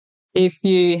if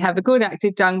you have a good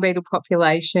active dung beetle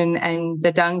population and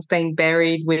the dung's been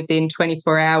buried within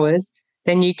 24 hours,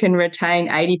 then you can retain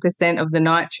 80% of the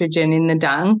nitrogen in the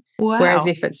dung. Wow. Whereas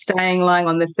if it's lying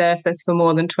on the surface for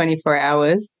more than 24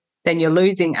 hours, then you're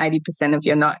losing 80% of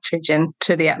your nitrogen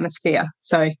to the atmosphere.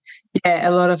 So, yeah,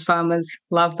 a lot of farmers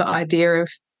love the idea of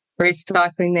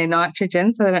recycling their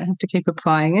nitrogen so they don't have to keep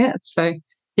applying it. So,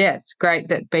 yeah, it's great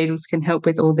that beetles can help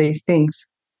with all these things.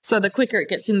 So the quicker it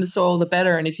gets in the soil, the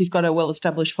better. And if you've got a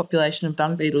well-established population of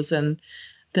dung beetles, then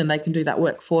they can do that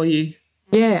work for you.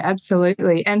 Yeah,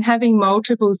 absolutely. And having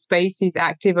multiple species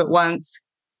active at once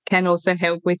can also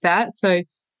help with that. So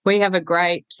we have a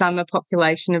great summer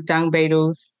population of dung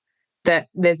beetles that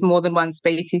there's more than one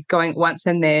species going at once,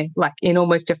 and they're like in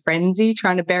almost a frenzy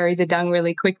trying to bury the dung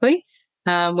really quickly.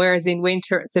 Whereas in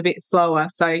winter, it's a bit slower.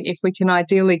 So if we can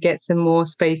ideally get some more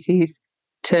species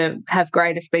to have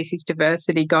greater species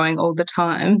diversity going all the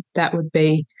time, that would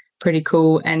be pretty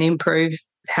cool and improve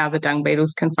how the dung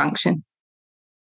beetles can function.